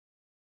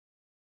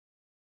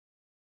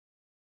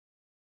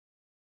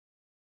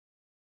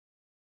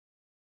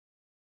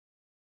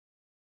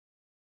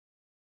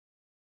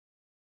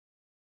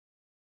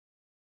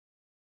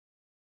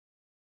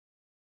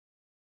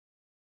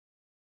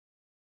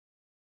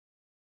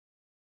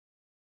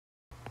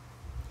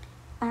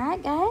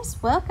Alright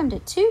guys, welcome to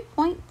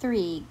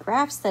 2.3,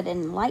 graphs that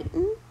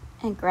enlighten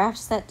and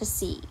graphs that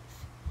deceive.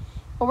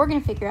 What we're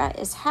going to figure out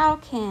is how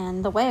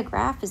can the way a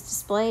graph is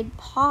displayed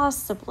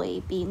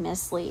possibly be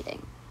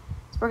misleading.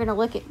 So we're going to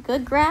look at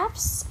good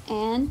graphs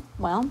and,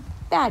 well,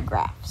 bad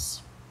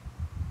graphs.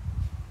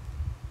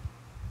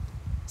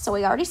 So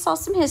we already saw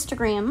some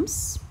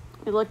histograms.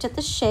 We looked at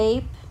the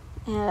shape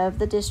of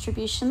the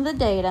distribution of the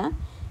data.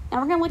 Now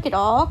we're going to look at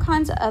all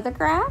kinds of other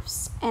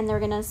graphs, and they're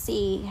going to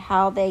see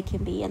how they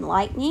can be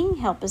enlightening,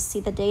 help us see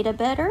the data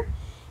better,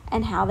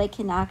 and how they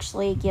can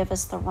actually give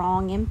us the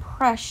wrong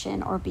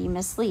impression or be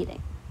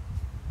misleading.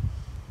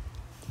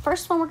 The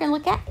first one we're going to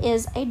look at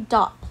is a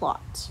dot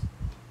plot.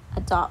 A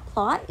dot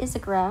plot is a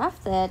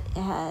graph that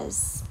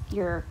has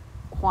your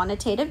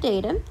quantitative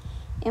data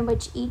in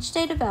which each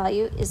data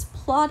value is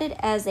plotted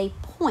as a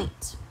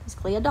point,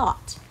 basically a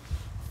dot.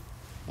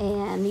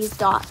 And these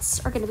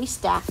dots are going to be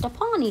stacked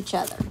upon each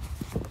other.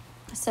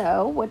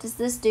 So what does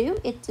this do?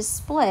 It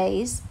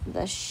displays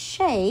the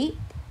shape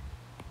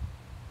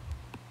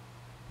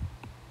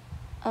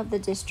of the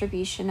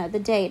distribution of the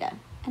data,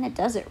 and it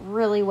does it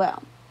really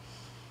well.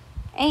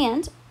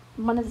 And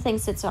one of the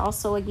things that's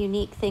also a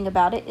unique thing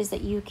about it is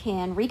that you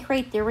can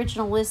recreate the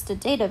original list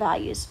of data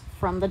values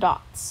from the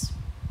dots.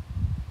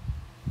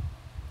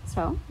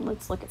 So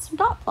let's look at some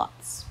dot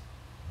plots.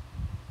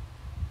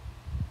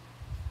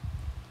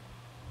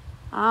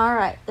 All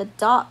right, the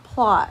dot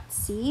plot.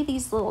 See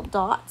these little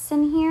dots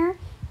in here?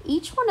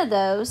 Each one of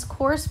those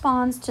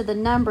corresponds to the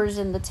numbers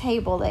in the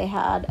table they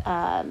had,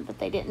 but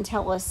they didn't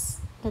tell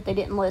us that they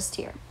didn't list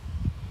here.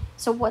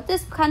 So what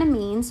this kind of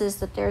means is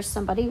that there's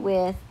somebody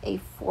with a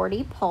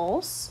 40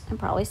 pulse and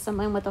probably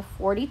someone with a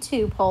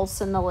 42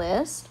 pulse in the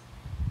list.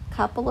 A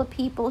couple of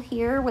people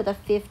here with a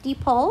 50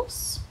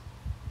 pulse.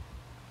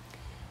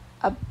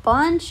 A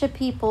bunch of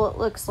people, it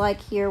looks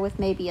like, here with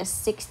maybe a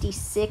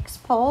 66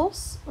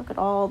 pulse. Look at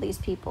all these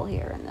people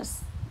here in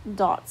this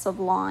dots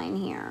of line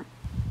here.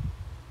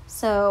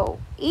 So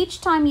each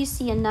time you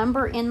see a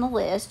number in the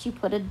list, you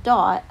put a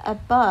dot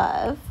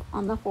above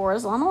on the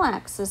horizontal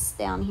axis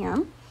down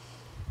here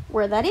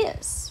where that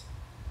is.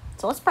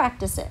 So let's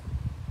practice it.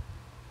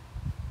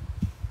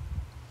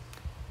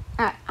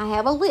 All right, I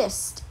have a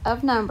list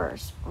of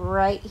numbers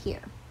right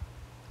here.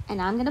 And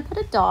I'm going to put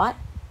a dot.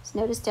 So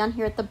notice down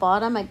here at the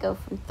bottom, I go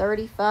from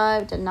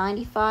 35 to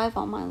 95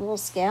 on my little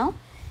scale.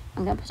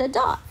 I'm going to put a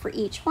dot for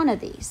each one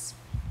of these.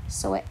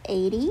 So at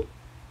 80,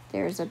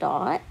 there's a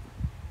dot.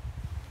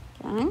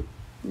 Okay,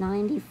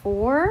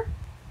 94,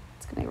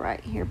 it's going to be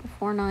right here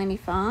before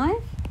 95.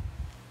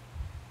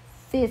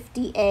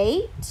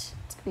 58, it's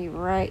going to be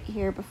right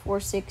here before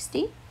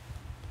 60.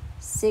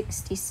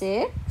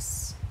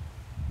 66.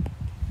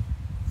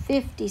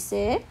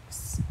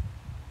 56.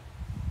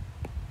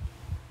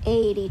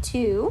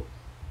 82.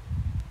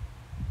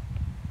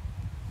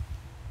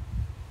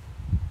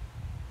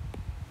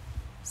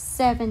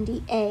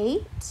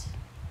 78,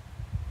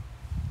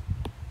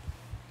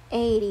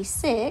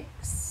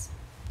 86,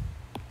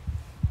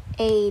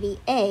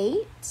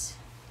 88,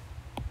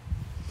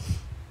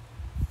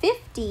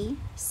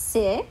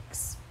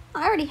 56.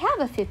 I already have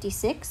a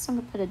 56, so I'm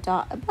going to put a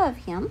dot above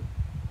him.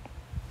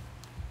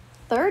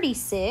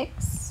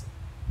 36,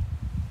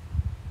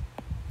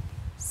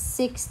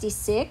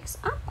 66.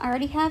 Oh, I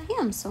already have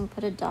him, so I'm going to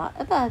put a dot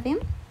above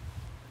him.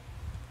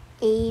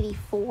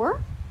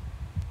 84.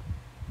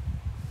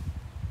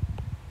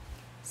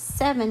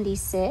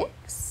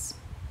 76,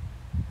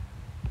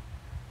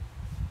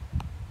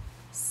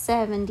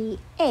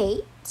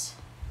 78,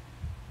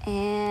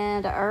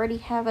 and I already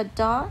have a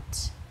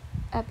dot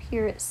up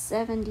here at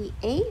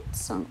 78,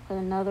 so I'm going to put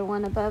another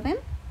one above him.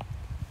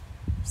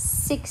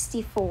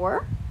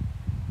 64,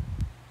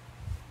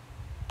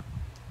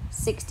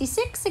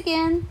 66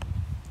 again,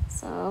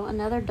 so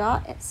another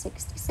dot at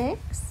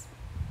 66,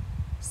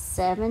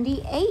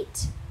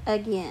 78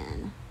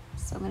 again,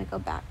 so I'm going to go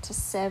back to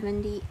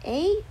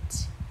 78.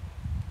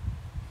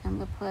 I'm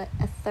going to put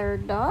a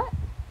third dot.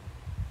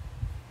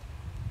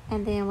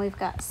 And then we've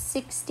got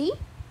 60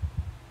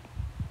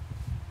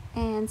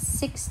 and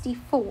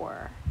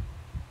 64.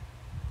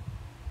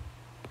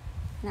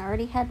 And I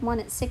already had one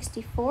at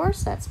 64,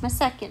 so that's my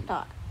second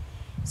dot.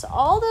 So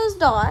all those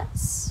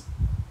dots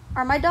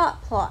are my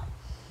dot plot.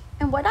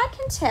 And what I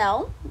can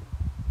tell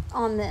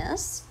on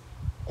this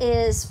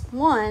is,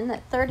 one,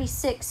 that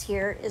 36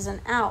 here is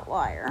an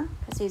outlier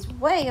because he's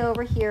way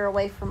over here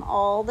away from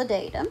all the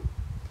data.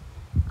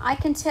 I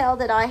can tell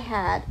that I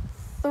had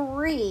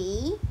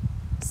 3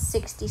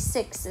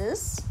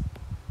 66s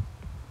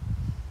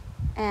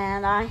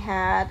and I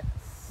had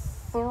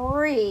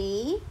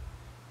 3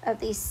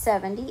 of these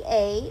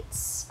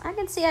 78s. I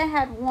can see I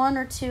had 1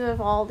 or 2 of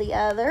all the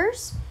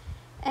others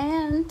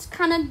and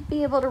kind of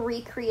be able to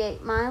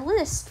recreate my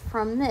list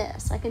from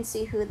this. I can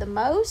see who the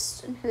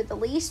most and who the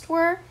least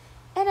were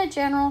and a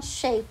general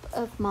shape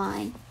of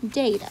my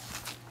data.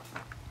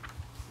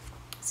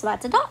 So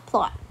that's a dot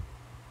plot.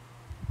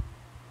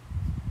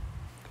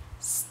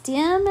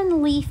 Stem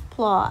and leaf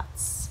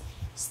plots.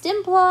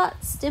 stem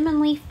plots, stem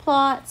and leaf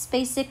plots,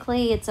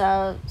 basically it's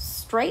a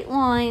straight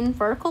line,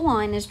 vertical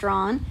line is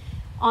drawn.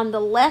 On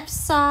the left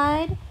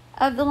side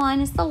of the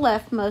line is the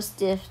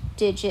leftmost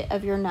digit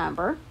of your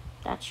number.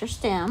 That's your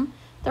stem.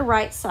 The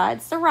right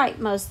side's the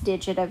rightmost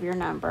digit of your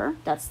number.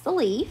 That's the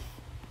leaf.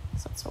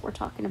 So that's what we're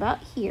talking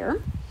about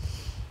here.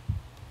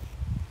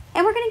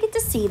 And we're going to get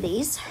to see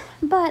these.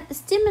 But the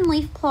stem and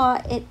leaf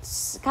plot,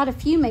 it's got a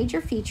few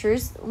major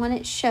features when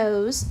it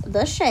shows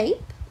the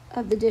shape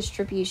of the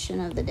distribution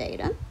of the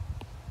data.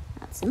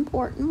 That's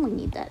important. We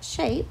need that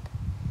shape.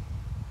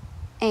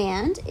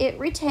 And it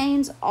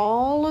retains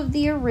all of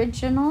the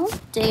original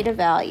data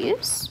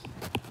values.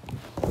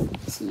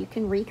 So you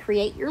can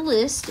recreate your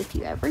list if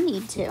you ever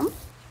need to.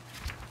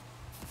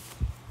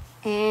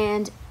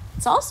 And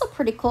it's also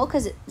pretty cool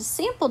because the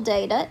sample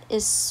data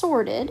is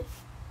sorted.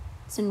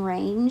 It's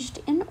arranged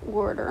in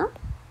order.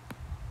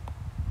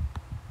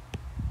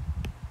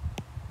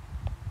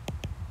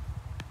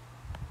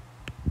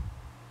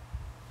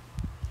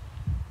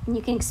 And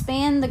you can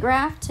expand the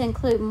graph to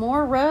include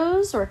more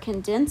rows or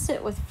condense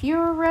it with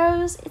fewer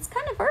rows. It's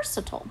kind of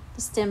versatile,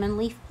 the stem and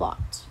leaf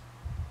plot.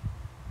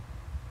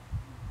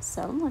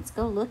 So let's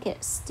go look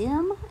at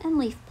stem and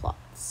leaf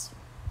plots.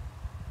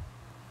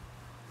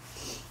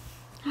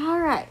 All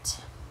right,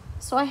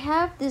 so I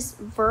have this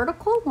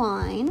vertical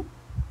line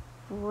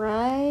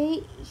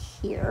right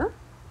here.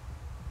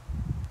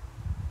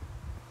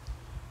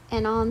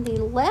 And on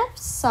the left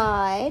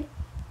side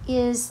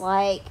is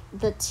like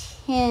the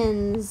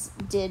tens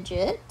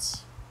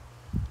digit.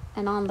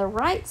 And on the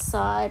right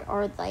side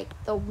are like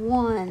the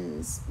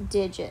ones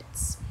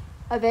digits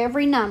of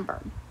every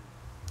number.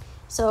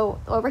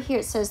 So over here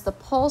it says the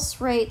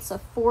pulse rates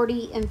of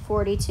 40 and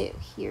 42.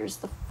 Here's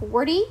the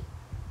 40,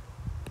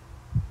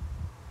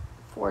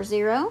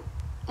 40,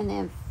 and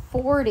then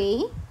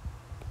 40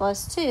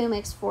 plus 2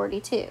 makes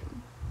 42.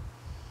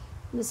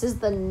 This is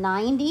the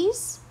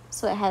 90s,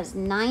 so it has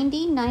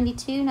 90,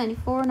 92,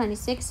 94,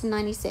 96, and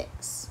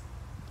 96.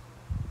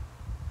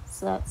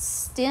 So that's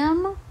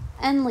stem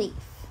and leaf.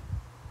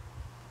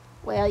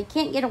 Well, you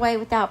can't get away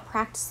without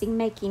practicing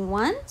making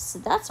one, so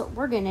that's what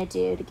we're going to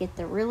do to get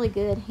the really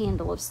good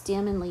handle of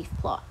stem and leaf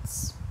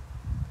plots.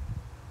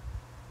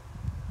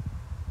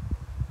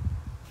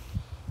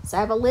 So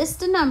I have a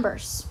list of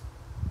numbers.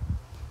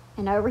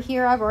 And over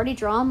here I've already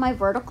drawn my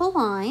vertical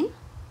line.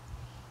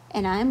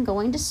 And I'm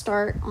going to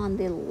start on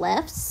the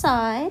left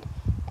side.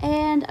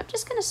 And I'm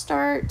just going to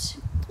start,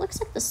 looks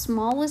like the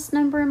smallest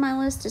number in my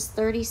list is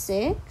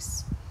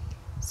 36.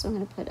 So I'm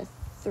going to put a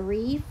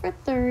 3 for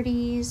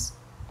 30s,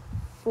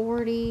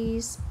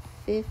 40s,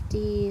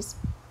 50s,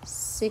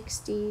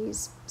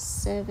 60s,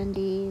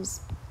 70s,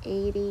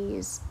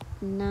 80s,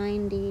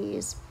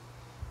 90s.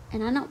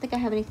 And I don't think I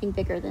have anything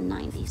bigger than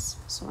 90s,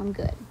 so I'm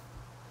good.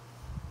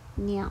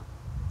 Now,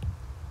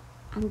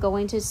 I'm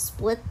going to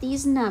split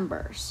these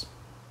numbers.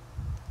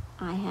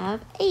 I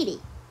have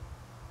 80.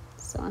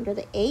 So under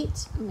the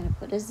 8, I'm going to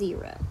put a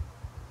 0.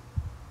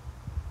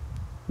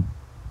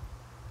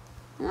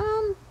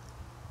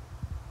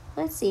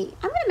 Let's see.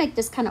 I'm going to make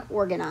this kind of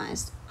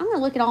organized. I'm going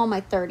to look at all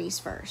my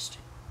 30s first.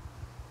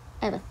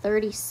 I have a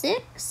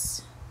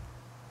 36.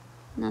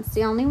 And that's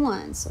the only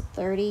one, so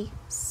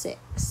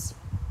 36.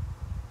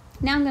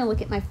 Now I'm going to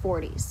look at my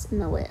 40s in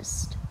the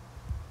list.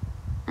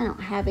 I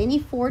don't have any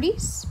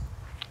 40s.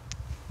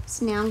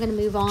 So now I'm going to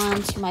move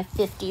on to my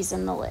 50s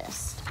in the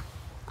list.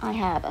 I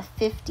have a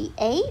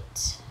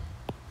 58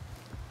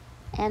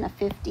 and a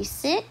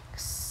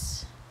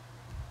 56.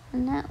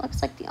 And that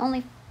looks like the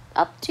only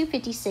up to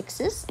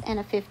 56s and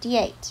a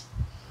 58.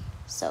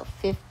 So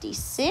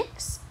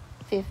 56,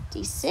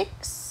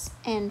 56,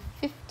 and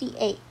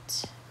 58.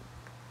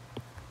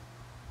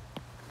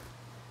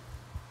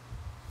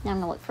 Now I'm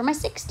going to look for my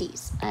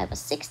 60s. I have a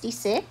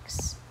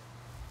 66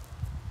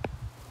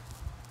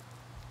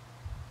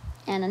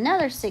 and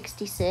another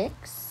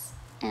 66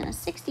 and a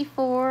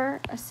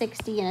 64, a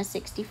 60, and a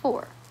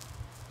 64.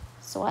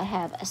 So I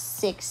have a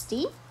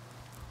 60,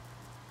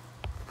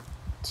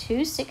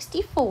 two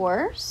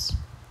 64s,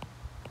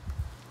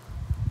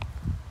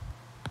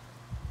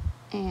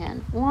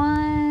 and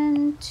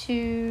 1,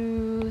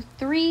 2,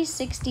 3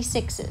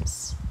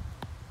 66s.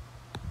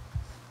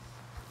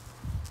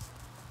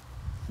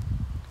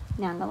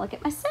 Now I'm going to look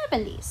at my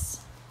 70s.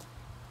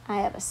 I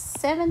have a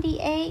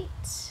 78,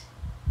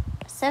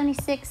 a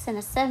 76, and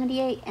a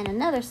 78, and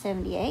another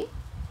 78.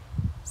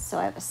 So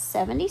I have a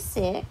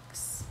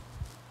 76,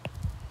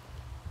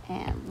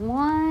 and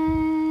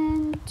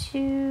 1,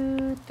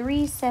 2,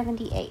 3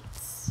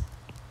 78s.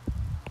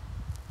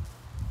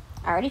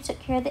 I already took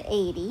care of the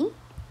 80.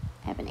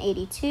 I have an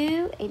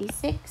 82,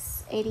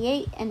 86,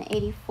 88, and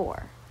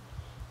 84.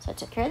 So I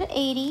took care of the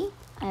 80.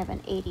 I have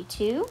an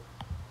 82.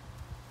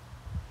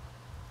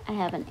 I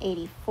have an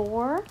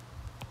 84,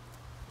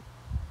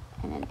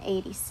 and an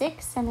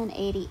 86, and an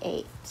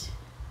 88.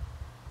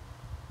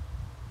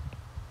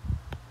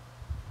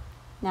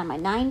 Now my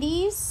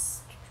 90s,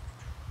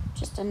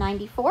 just a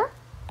 94.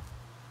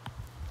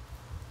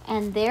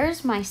 And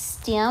there's my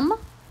stem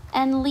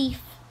and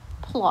leaf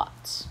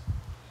plot.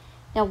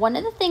 Now, one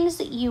of the things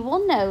that you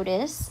will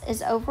notice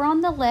is over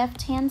on the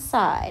left-hand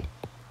side.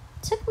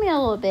 It took me a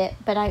little bit,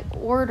 but I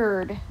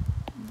ordered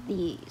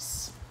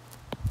these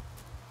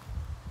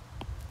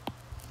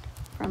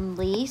from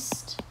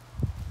least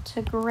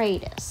to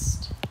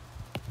greatest.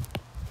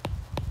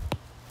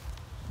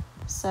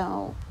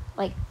 So,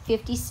 like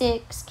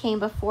 56 came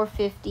before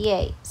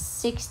 58,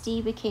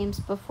 60 became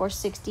before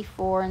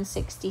 64 and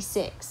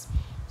 66.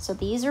 So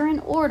these are in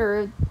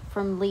order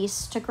from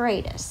least to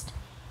greatest.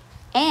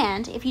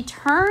 And if you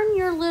turn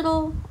your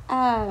little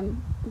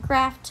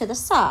graph to the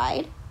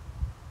side,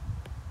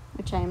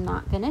 which I'm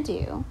not going to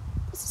do,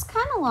 this is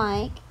kind of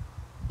like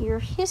your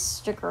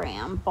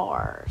histogram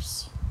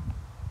bars.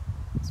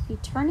 So if you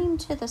turn him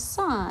to the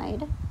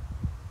side,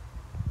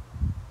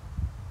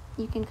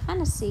 you can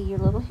kind of see your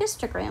little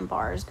histogram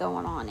bars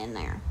going on in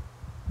there.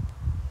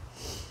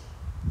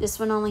 This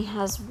one only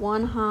has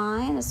 1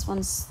 high. This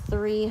one's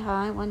 3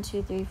 high. 1,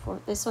 2, 3, 4.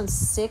 This one's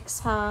 6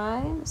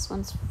 high. This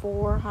one's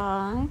 4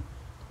 high.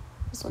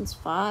 This one's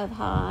 5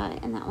 high.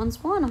 And that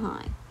one's 1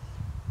 high.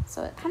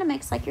 So it kind of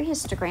makes like your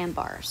histogram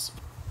bars.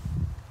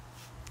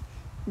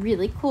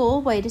 Really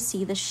cool way to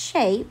see the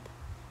shape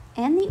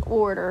and the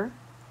order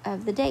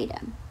of the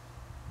data.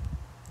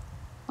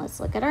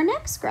 Let's look at our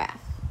next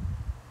graph.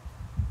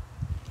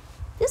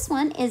 This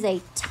one is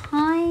a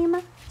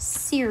time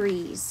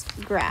series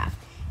graph,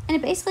 and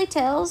it basically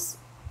tells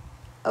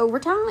over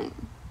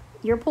time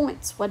your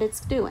points, what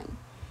it's doing.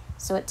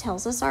 So it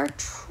tells us our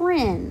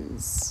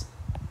trends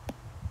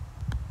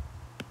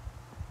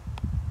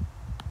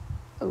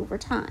over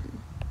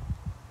time.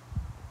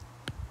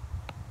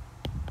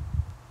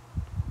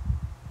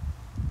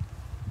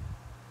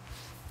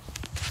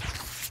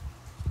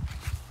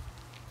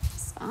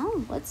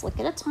 So let's look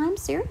at a time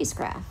series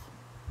graph.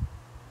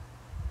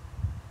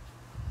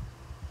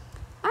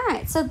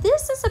 So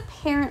this is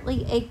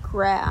apparently a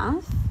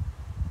graph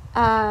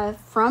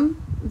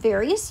from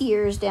various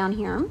years down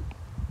here,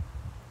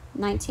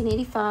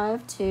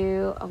 1985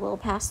 to a little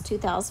past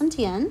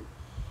 2010,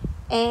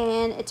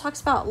 and it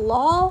talks about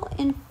law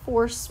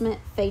enforcement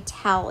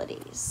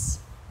fatalities.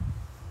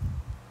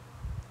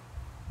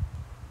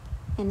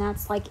 And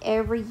that's like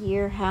every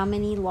year, how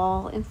many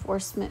law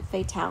enforcement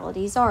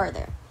fatalities are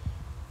there?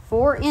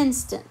 For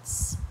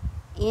instance,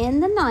 in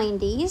the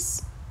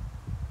 90s,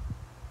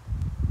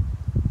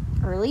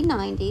 early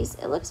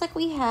 90s, it looks like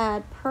we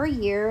had per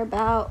year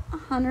about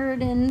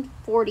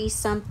 140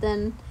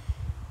 something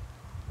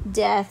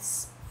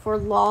deaths for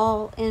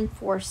law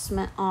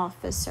enforcement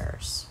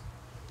officers.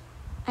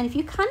 And if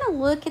you kind of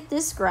look at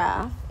this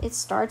graph, it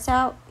starts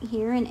out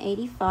here in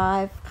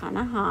 85, kind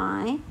of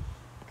high,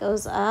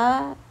 goes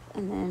up,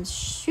 and then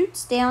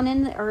shoots down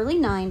in the early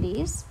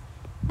 90s,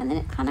 and then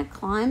it kind of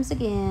climbs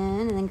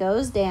again, and then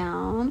goes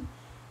down.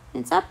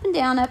 And it's up and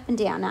down, up and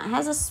down. Now it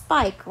has a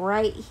spike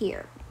right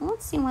here.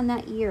 Let's see when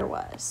that year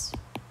was.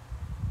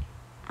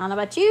 I don't know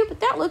about you, but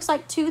that looks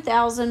like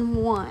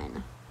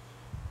 2001.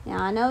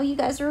 Now, I know you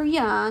guys are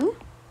young,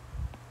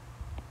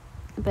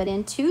 but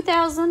in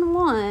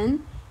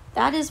 2001,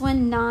 that is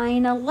when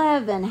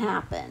 9/11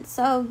 happened.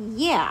 So,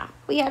 yeah,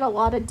 we had a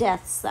lot of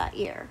deaths that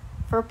year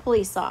for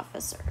police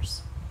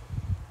officers.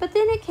 But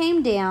then it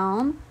came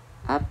down,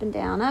 up and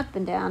down, up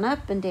and down,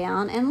 up and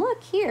down. And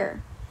look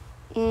here,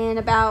 in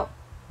about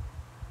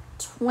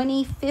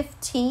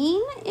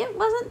 2015, it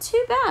wasn't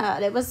too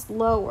bad. It was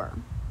lower.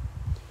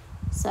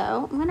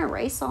 So I'm going to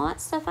erase all that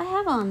stuff I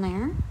have on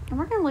there, and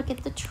we're going to look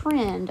at the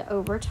trend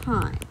over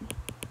time.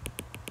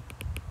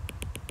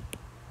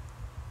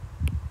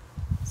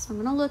 So I'm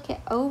going to look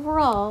at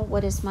overall,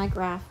 what is my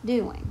graph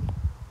doing?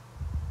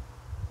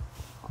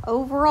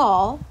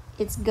 Overall,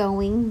 it's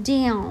going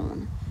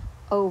down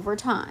over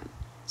time.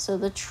 So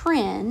the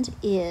trend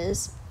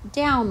is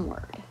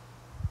downward.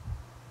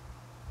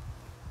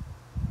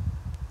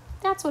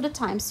 That's what a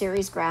time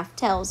series graph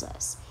tells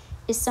us.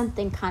 Is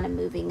something kind of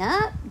moving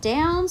up,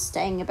 down,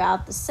 staying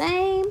about the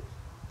same?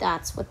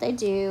 That's what they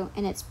do,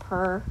 and it's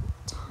per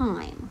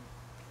time.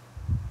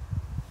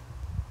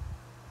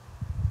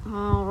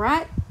 All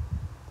right,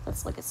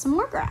 let's look at some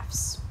more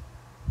graphs.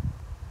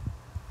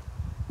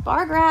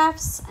 Bar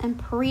graphs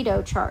and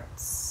Pareto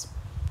charts.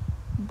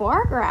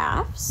 Bar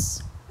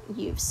graphs,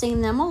 you've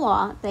seen them a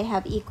lot. They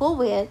have equal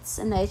widths,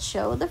 and they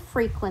show the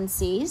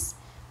frequencies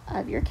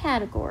of your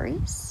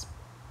categories.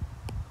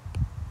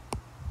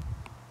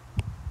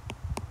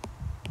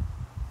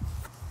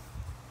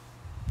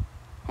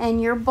 And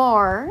your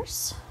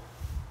bars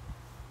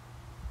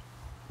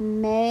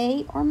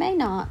may or may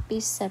not be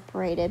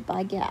separated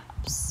by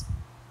gaps.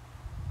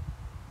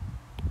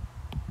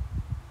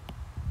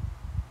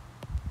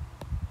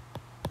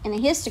 In a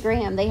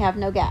histogram, they have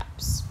no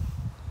gaps.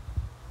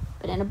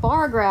 But in a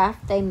bar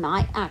graph, they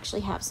might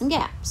actually have some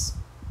gaps.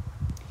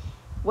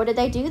 What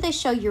do? They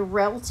show your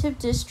relative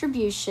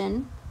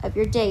distribution of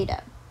your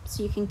data,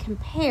 so you can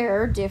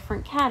compare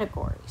different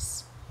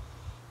categories.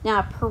 Now,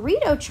 a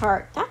Pareto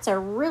chart, that's a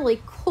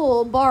really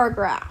cool bar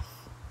graph.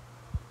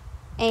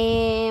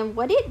 And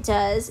what it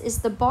does is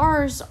the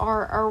bars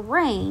are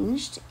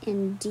arranged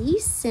in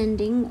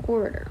descending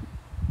order.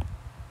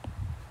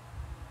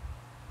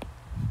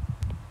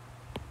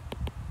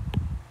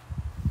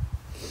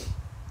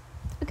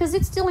 because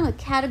it's dealing with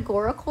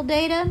categorical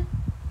data,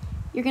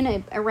 you're going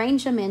to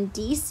arrange them in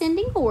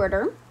descending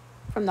order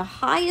from the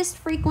highest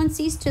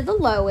frequencies to the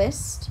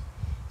lowest.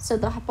 So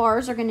the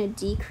bars are going to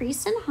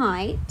decrease in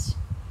height.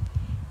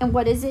 And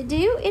what does it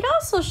do? It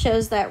also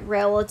shows that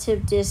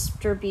relative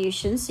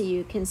distribution so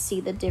you can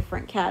see the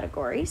different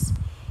categories.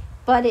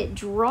 But it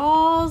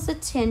draws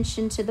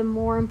attention to the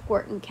more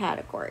important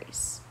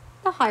categories,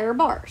 the higher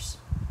bars.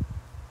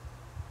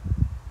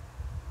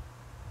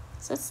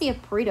 So let's see a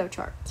Pareto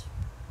chart.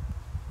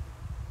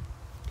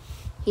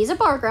 He's a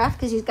bar graph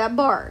because he's got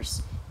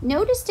bars.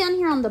 Notice down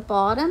here on the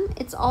bottom,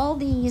 it's all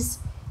these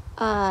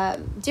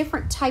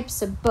different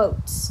types of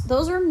boats.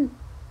 Those are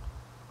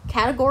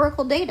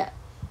categorical data.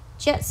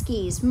 Jet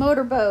skis,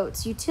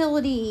 motorboats,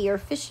 utility or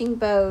fishing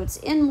boats,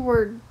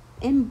 inboard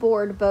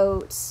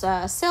boats,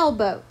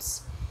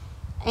 sailboats.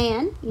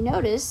 And you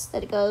notice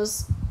that it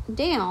goes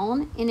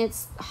down in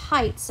its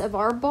heights of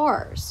our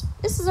bars.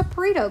 This is a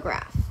Pareto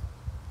graph.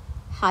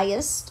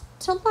 Highest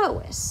to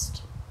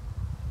lowest.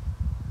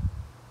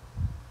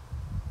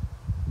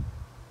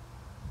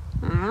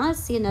 All right, let's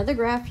see another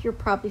graph you're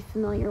probably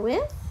familiar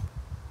with.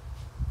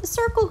 The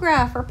circle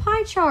graph or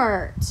pie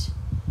chart.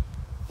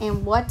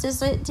 And what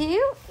does it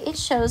do? It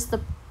shows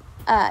the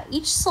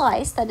each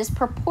slice that is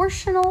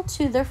proportional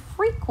to the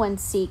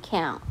frequency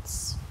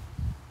counts.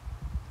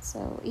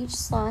 So each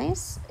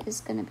slice is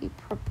going to be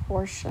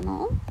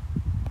proportional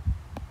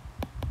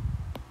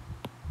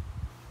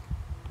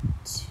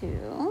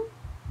to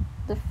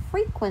the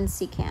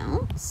frequency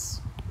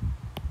counts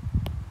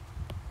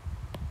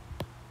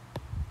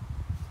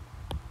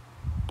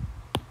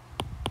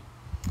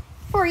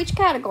for each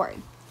category.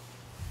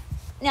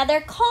 Now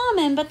they're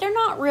common, but they're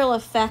not real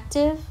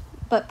effective.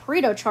 But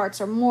Pareto charts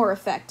are more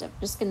effective,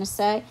 just going to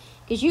say,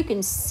 because you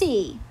can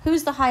see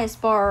who's the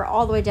highest bar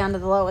all the way down to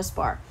the lowest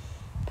bar.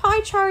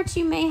 Pie charts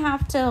you may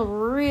have to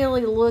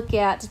really look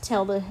at to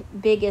tell the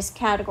biggest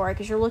category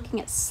because you're looking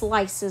at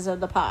slices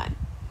of the pie.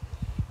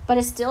 But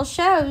it still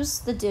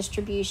shows the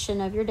distribution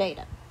of your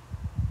data.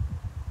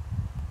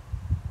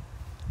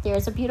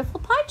 There's a beautiful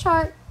pie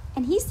chart,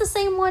 and he's the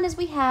same one as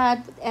we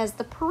had as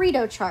the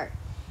Pareto chart.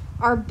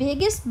 Our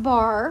biggest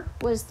bar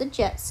was the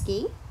jet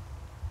ski.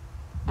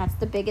 That's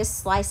the biggest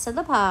slice of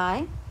the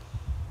pie.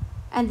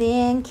 And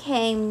then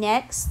came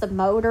next the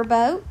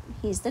motorboat.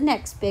 He's the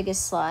next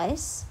biggest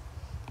slice.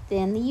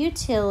 Then the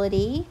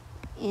utility,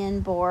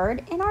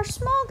 inboard, and our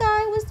small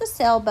guy was the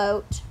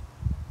sailboat.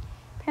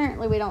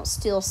 Apparently we don't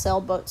steal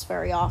sailboats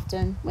very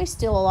often. We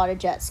steal a lot of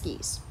jet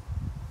skis.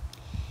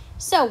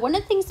 So one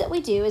of the things that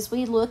we do is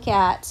we look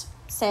at,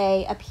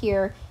 say up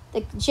here,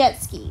 the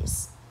jet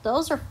skis.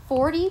 Those are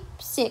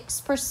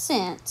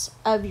 46%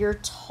 of your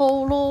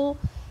total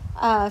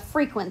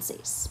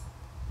frequencies.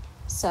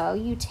 So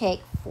you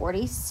take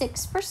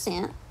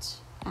 46%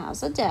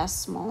 as a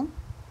decimal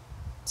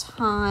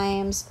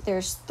times,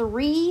 there's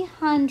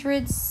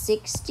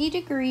 360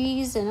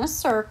 degrees in a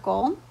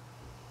circle,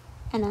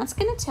 and that's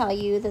going to tell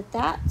you that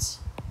that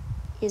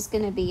is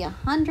going to be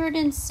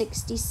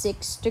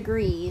 166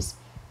 degrees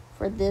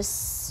for this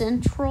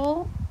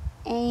central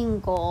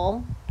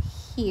angle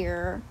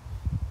here.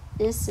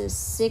 This is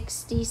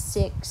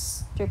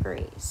 66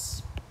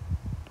 degrees.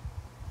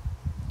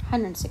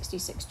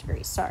 166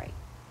 degrees, sorry.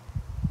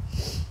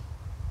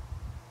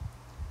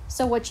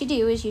 So what you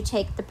do is you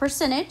take the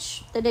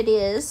percentage that it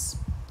is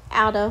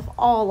out of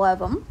all of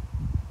them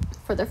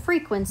for the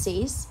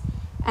frequencies,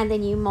 and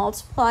then you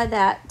multiply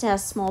that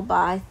decimal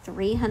by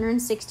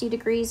 360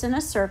 degrees in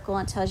a circle,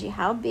 and it tells you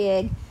how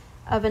big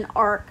of an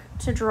arc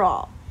to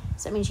draw.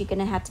 So that means you're going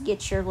to have to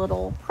get your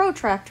little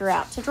protractor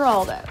out to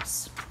draw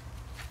those.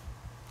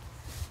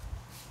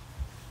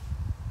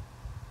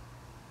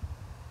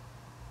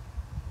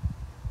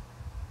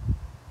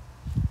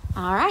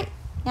 All right,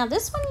 now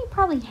this one you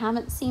probably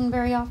haven't seen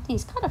very often.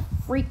 He's got a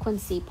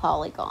frequency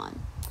polygon.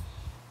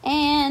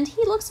 And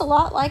he looks a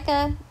lot like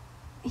a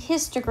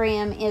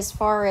histogram as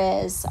far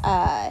as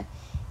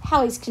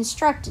how he's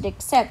constructed,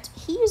 except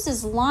he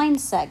uses line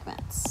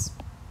segments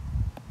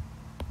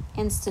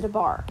instead of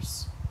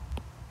bars.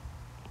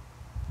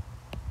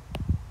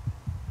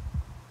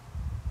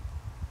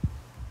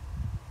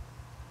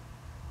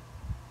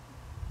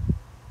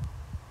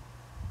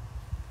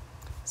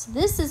 So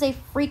this is a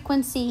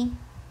frequency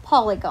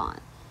polygon.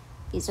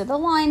 These are the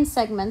line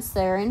segments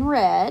there in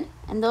red,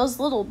 and those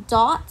little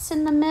dots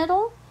in the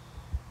middle,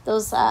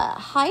 those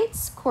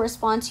heights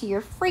correspond to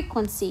your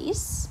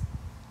frequencies.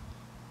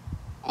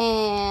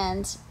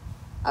 And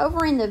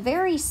over in the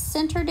very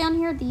center down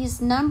here,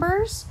 these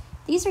numbers,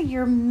 these are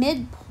your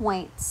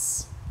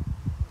midpoints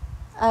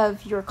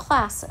of your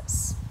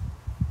classes.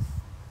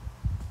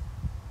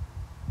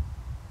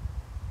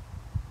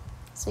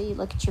 So you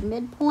look at your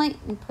midpoint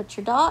and put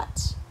your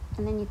dot,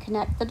 and then you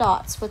connect the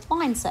dots with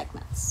line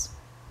segments.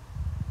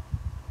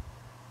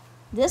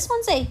 This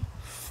one's a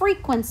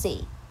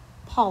frequency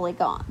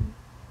polygon.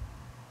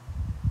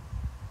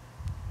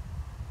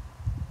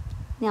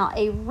 Now,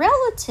 a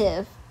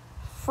relative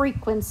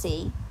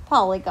frequency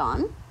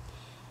polygon,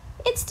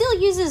 it still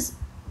uses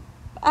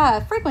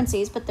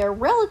frequencies, but they're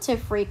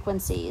relative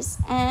frequencies,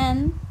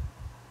 and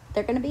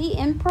they're going to be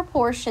in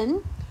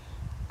proportion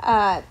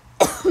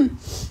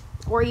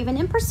or even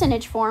in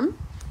percentage form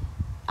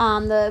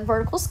on the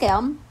vertical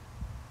scale.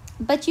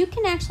 But you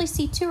can actually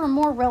see 2 or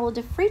more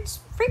relative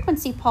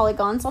frequency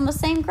polygons on the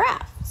same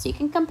graph, so you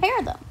can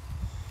compare them.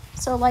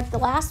 So like the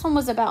last one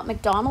was about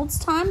McDonald's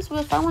times. Well,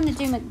 if I want to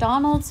do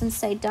McDonald's and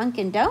say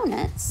Dunkin'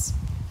 Donuts,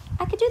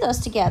 I could do those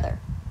together,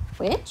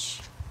 which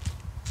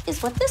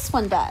is what this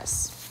one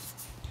does.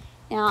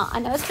 Now, I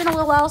know it's been a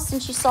little while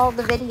since you saw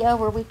the video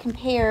where we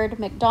compared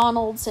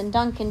McDonald's and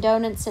Dunkin'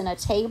 Donuts in a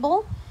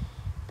table,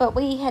 but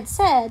we had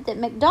said that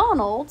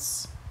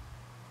McDonald's,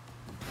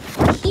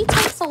 he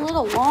takes a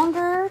little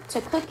longer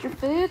to cook your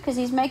food because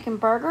he's making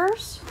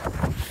burgers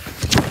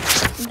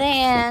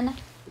than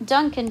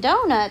Dunkin'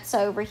 Donuts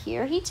over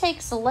here. He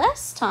takes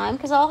less time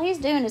because all he's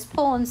doing is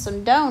pulling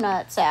some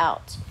donuts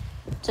out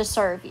to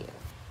serve you.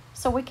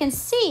 So we can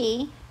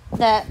see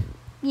that,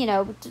 you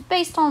know,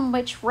 based on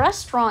which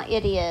restaurant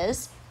it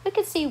is, we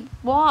can see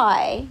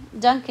why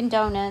Dunkin'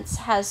 Donuts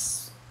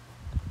has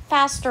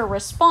faster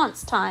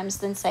response times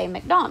than, say,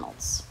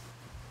 McDonald's.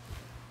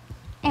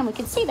 And we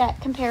can see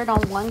that compared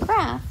on one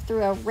graph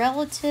through a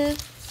relative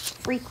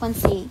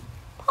frequency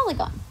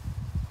polygon.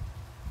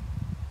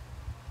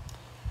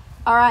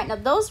 All right, now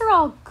those are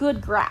all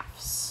good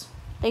graphs.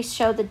 They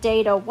show the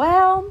data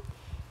well.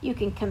 You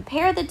can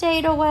compare the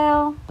data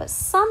well, but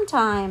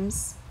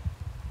sometimes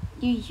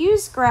you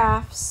use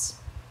graphs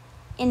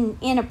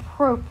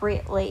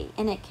inappropriately,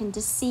 and it can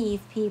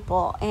deceive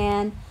people.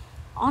 And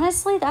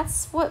honestly,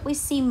 that's what we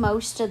see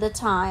most of the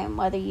time,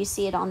 whether you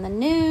see it on the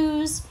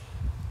news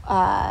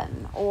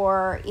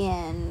or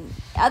in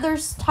other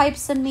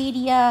types of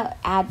media,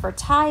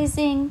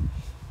 advertising.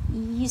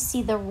 You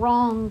see the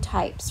wrong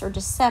types or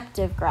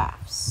deceptive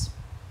graphs.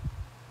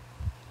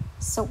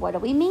 So what do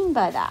we mean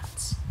by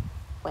that?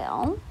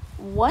 Well,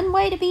 one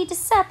way to be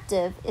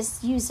deceptive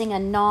is using a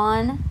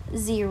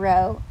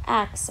non-zero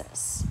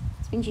axis.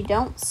 This means you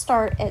don't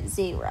start at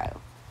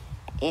 0.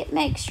 It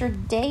makes your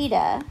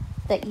data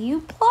that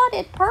you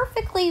plotted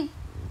perfectly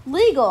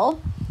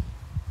legal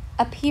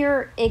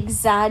appear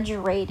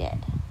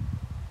exaggerated.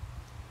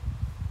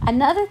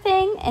 Another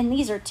thing, and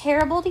these are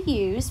terrible to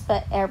use,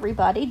 but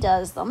everybody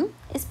does them,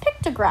 is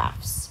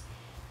pictographs.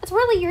 It's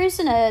really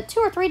using a 2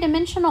 or 3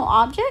 dimensional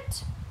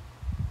object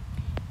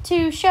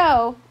to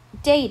show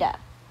data.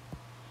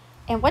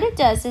 And what it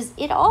does is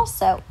it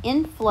also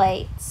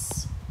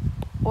inflates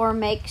or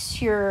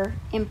makes your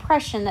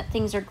impression that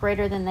things are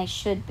greater than they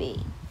should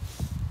be.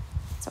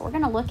 So we're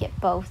going to look at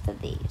both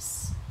of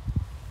these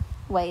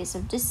ways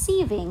of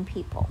deceiving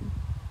people.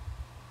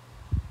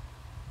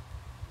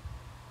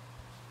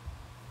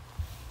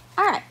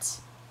 All right,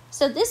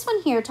 so this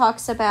one here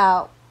talks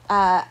about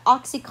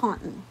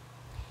OxyContin,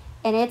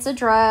 and it's a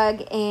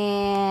drug,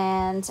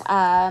 and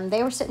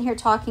they were sitting here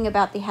talking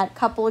about, they had a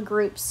couple of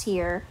groups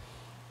here,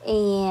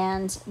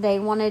 and they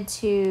wanted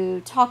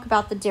to talk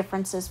about the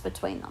differences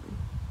between them.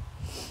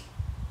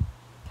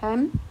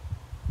 Okay,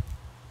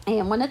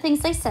 and one of the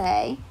things they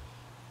say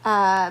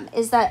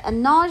is that a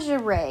nausea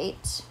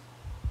rate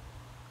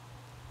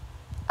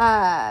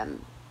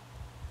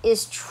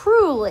is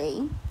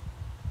truly,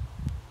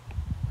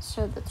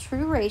 so the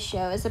true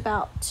ratio is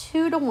about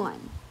 2 to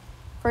 1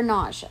 for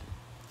nausea.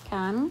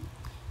 Okay,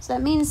 so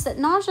that means that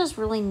nausea is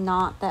really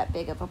not that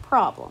big of a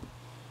problem.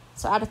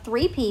 So out of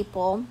 3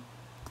 people,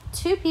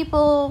 2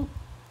 people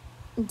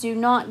do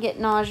not get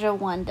nausea,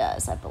 1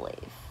 does, I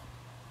believe.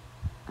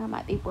 I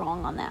might be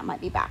wrong on that. It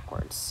might be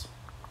backwards.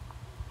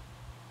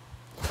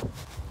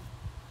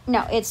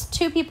 No, it's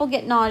 2 people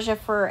get nausea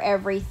for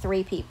every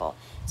 3 people.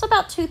 It's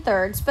about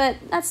 2/3, but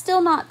that's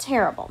still not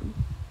terrible.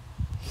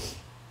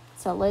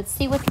 So let's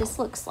see what this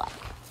looks like.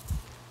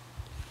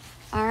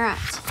 All right,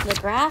 the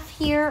graph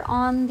here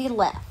on the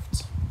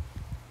left.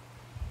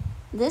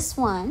 This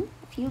one,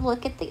 if you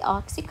look at the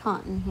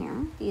OxyContin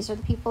here, these are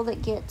the people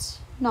that get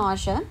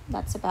nausea.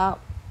 That's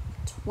about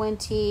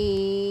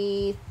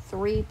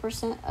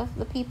 23% of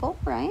the people,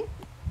 right?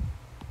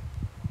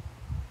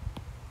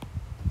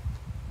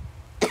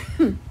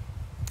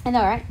 And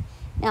all right,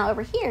 now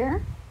over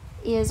here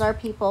is our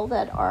people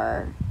that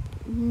are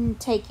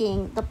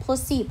taking the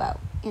placebo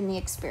in the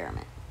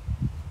experiment.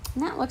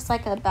 And that looks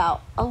like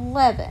about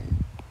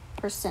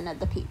 11% of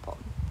the people.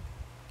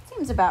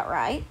 Seems about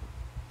right.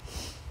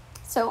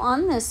 So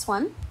on this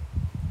one,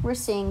 we're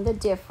seeing the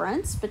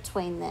difference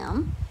between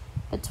them,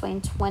 between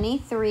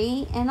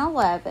 23 and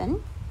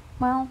 11.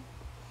 Well,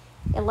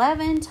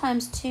 11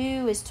 times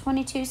 2 is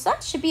 22, so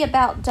that should be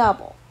about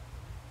double.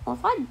 Well,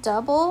 if I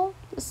double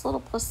this little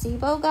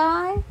placebo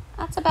guy,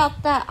 that's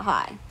about that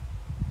high.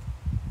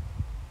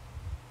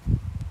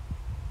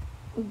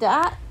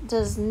 That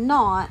does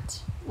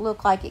not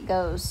look like it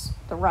goes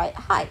the right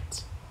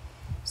height.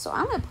 So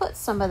I'm going to put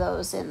some of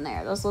those in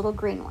there, those little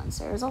green ones.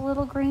 There's a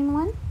little green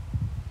one.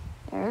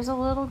 There's a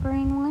little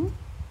green one.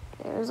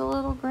 There's a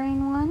little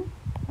green one.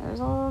 There's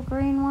a little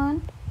green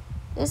one.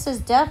 This is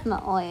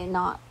definitely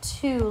not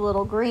 2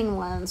 little green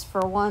ones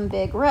for 1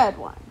 big red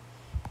one.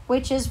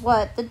 which is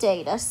what the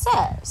data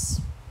says.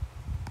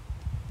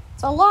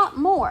 It's a lot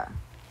more.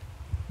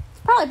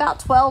 It's probably about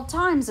 12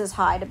 times as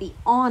high, to be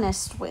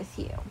honest with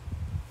you.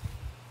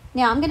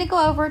 Now I'm going to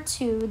go over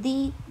to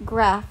the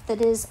graph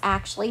that is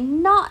actually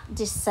not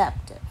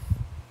deceptive.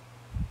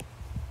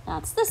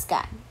 That's this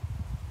guy.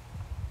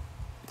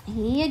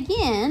 He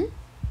again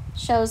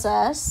shows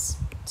us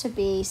to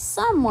be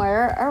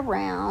somewhere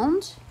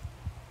around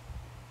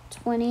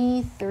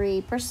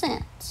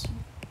 23%.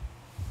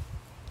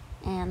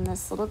 And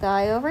this little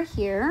guy over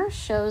here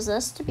shows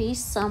us to be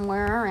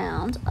somewhere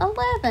around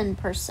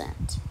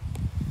 11%.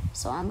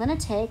 So I'm going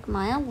to take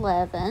my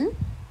 11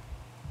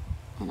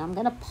 and I'm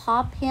going to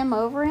pop him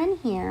over in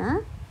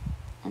here.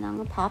 And I'm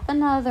going to pop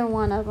another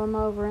one of them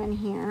over in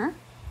here.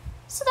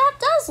 So that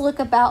does look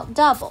about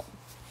double.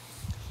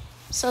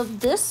 So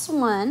this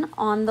one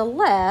on the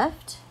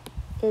left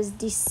is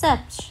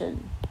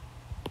deception.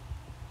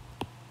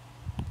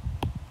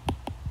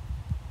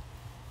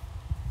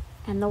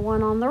 And the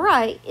one on the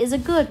right is a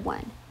good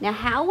one. Now,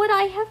 how would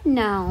I have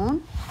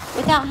known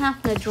without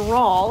having to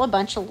draw a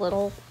bunch of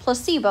little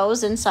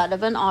placebos inside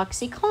of an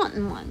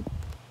OxyContin one?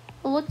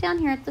 Well, look down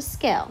here at the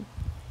scale.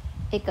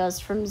 It goes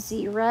from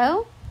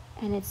 0,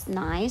 and it's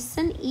nice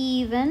and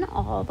even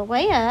all the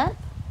way up.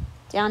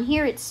 Down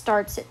here, it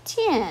starts at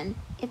 10.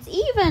 It's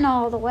even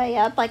all the way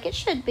up like it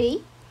should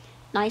be,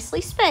 nicely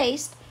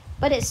spaced,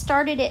 but it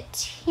started at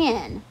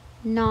 10,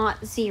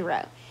 not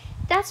 0.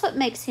 That's what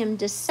makes him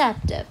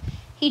deceptive.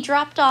 He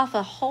dropped off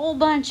a whole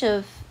bunch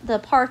of the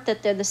part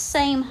that they're the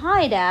same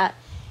height at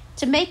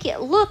to make it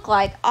look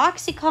like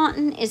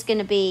OxyContin is going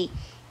to be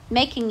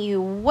making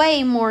you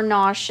way more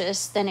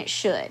nauseous than it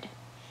should.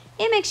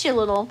 It makes you a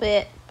little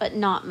bit, but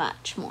not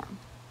much more.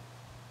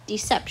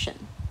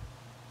 Deception.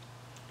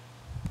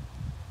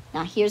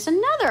 Now here's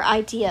another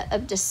idea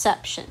of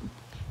deception.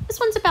 This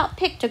one's about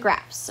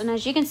pictographs, and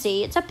as you can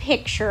see, it's a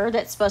picture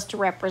that's supposed to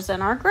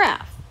represent our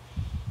graph.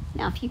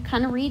 Now if you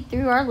kind of read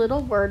through our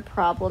little word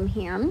problem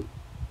here,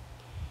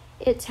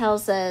 it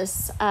tells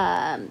us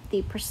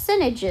the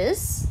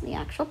percentages, the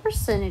actual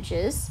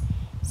percentages,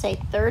 say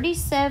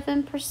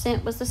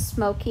 37% was the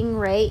smoking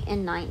rate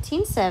in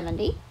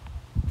 1970,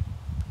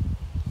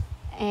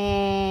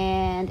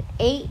 and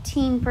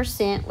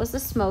 18% was the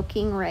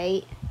smoking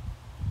rate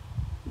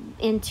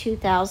in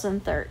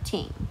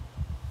 2013.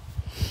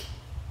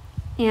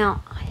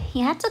 Now,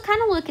 you have to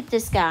kind of look at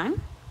this guy.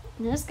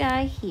 This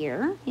guy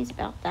here, he's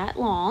about that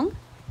long.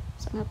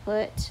 So I'm going to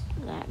put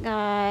that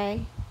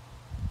guy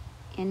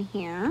in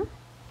here.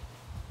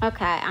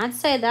 Okay, I'd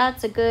say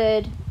that's a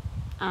good,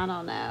 I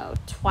don't know,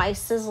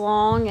 twice as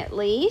long at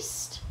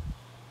least.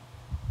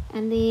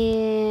 And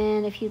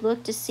then if you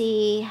look to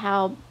see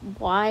how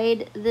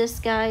wide this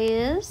guy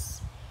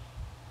is,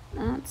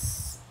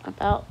 that's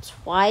about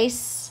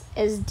twice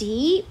as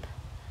deep.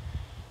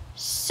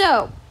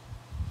 So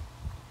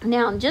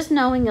now just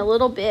knowing a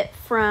little bit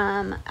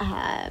from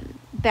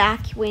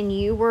back when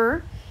you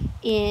were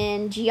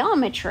in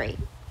geometry,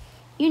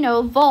 you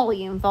know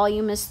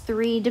volume is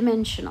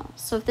 3-dimensional.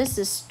 So if this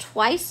is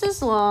twice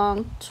as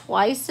long,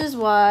 twice as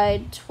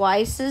wide,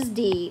 twice as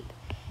deep,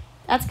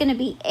 that's going to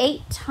be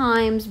 8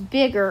 times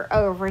bigger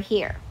over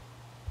here.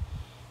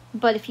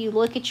 But if you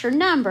look at your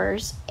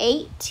numbers,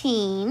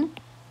 18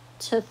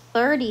 to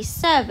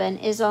 37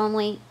 is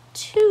only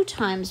 2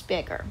 times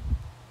bigger.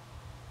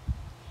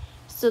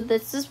 So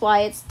this is why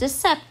it's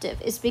deceptive.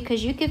 It's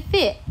because you could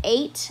fit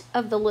 8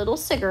 of the little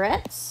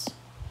cigarettes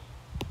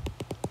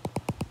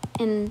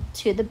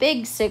into the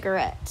big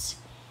cigarettes,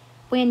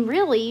 when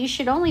really you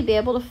should only be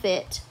able to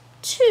fit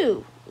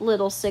 2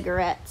 little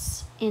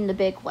cigarettes in the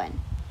big one.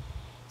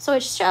 So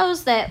it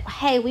shows that,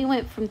 hey, we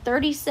went from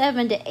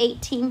 37 to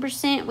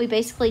 18%. We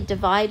basically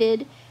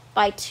divided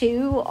by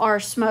 2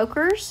 our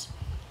smokers.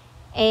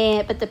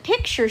 But the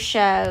picture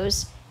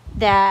shows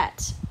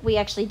that we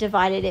actually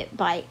divided it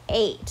by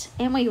 8,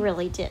 and we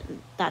really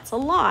didn't. That's a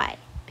lie.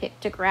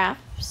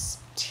 Pictographs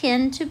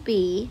tend to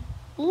be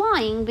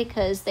lying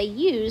because they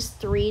use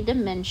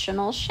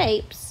 3-dimensional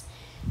shapes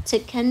to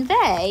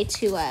convey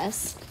to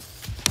us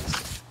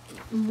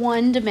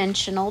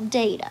 1-dimensional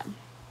data.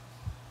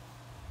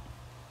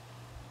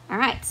 All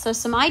right, so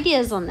some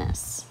ideas on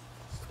this.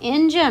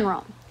 In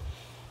general,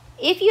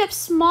 if you have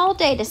small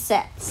data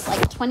sets,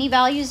 like 20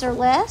 values or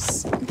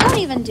less, don't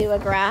even do a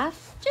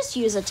graph. Just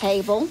use a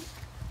table.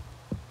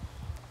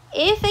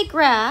 If a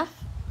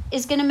graph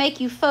is going to make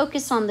you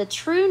focus on the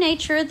true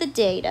nature of the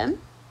data,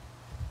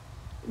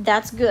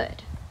 that's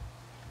good.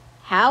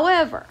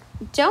 However,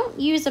 don't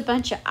use a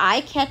bunch of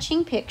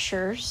eye-catching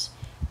pictures.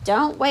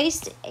 Don't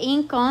waste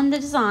ink on the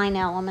design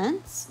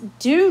elements.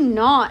 Do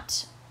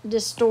not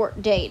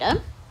distort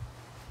data.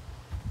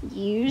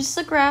 Use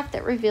the graph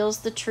that reveals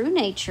the true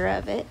nature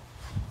of it.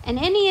 And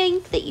any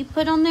ink that you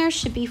put on there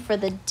should be for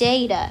the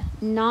data,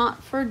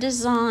 not for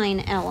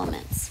design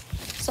elements.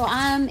 So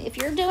if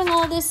you're doing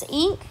all this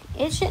ink,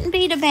 it shouldn't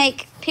be to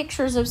make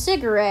pictures of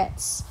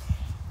cigarettes.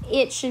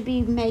 It should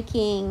be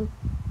making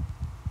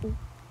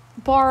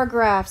bar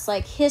graphs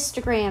like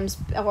histograms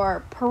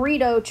or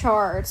Pareto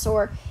charts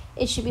or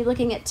It should be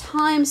looking at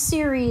time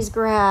series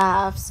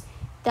graphs.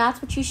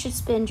 That's what you should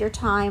spend your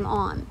time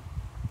on.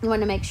 You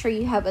want to make sure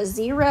you have a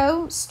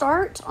 0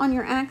 start on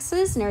your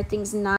axis and everything's 9